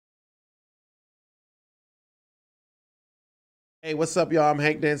Hey, what's up, y'all? I'm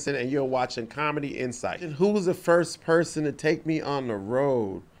Hank Denson, and you're watching Comedy Insight. And who was the first person to take me on the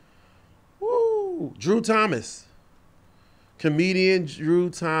road? Woo! Drew Thomas. Comedian Drew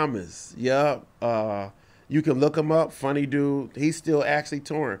Thomas. Yup. You can look him up. Funny dude. He's still actually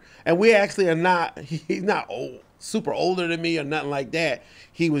touring. And we actually are not, he's not old, super older than me or nothing like that.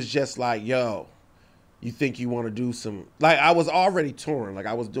 He was just like, yo, you think you want to do some, like, I was already touring. Like,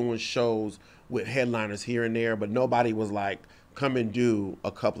 I was doing shows with headliners here and there, but nobody was like, come and do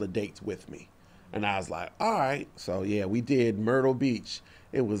a couple of dates with me. And I was like, all right. So yeah, we did Myrtle Beach.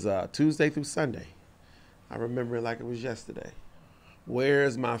 It was Tuesday through Sunday. I remember it like it was yesterday.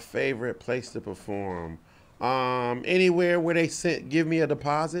 Where's my favorite place to perform? Anywhere where they give me a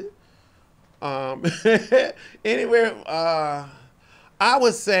deposit. Um, anywhere. I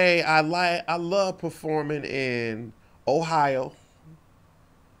would say I love performing in Ohio.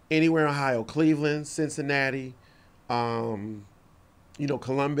 Anywhere in Ohio, Cleveland, Cincinnati,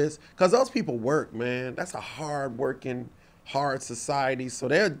 Columbus, because those people work, man. That's a hard working, hard society. So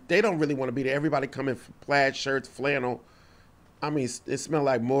they don't really want to be there. Everybody come in plaid shirts, flannel. I mean, it smell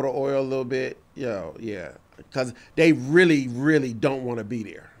like motor oil a little bit. Yo, yeah, because they really, really don't want to be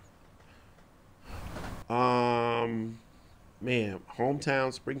there. Um, Man,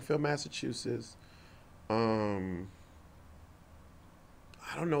 hometown, Springfield, Massachusetts. Um,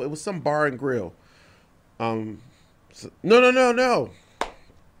 I don't know. It was some bar and grill. No, no, no, no.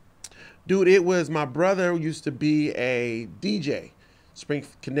 Dude, it was my brother who used to be a DJ,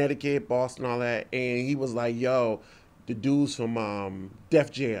 Connecticut, Boston, all that, and he was like, "Yo, the dudes from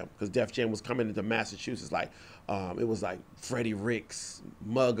Def Jam, because Def Jam was coming into Massachusetts. Like, it was like Freddie Ricks,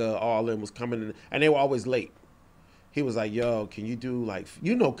 Mugga, all of them was coming in, and they were always late. He was like, "Yo, can you do like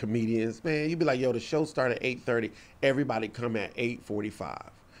comedians, man? You'd be like, yo, the show started at 8:30. Everybody come at 8:45."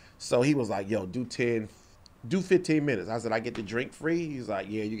 So he was like, "Yo, do 15 minutes." I said, "I get to drink free?" He's like,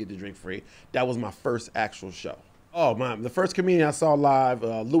 "Yeah, you get to drink free." That was my first actual show. Oh man, the first comedian I saw live,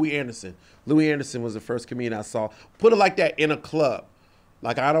 Louis Anderson. Louis Anderson was the first comedian I saw. Put it like that, in a club.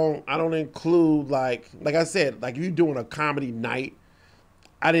 Like I don't include like I said, like if you're doing a comedy night,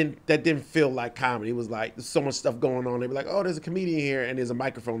 that didn't feel like comedy. It was like there's so much stuff going on. They'd be like, "Oh, there's a comedian here and there's a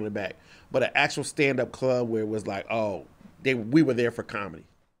microphone in the back." But an actual stand-up club where it was like, oh, we were there for comedy.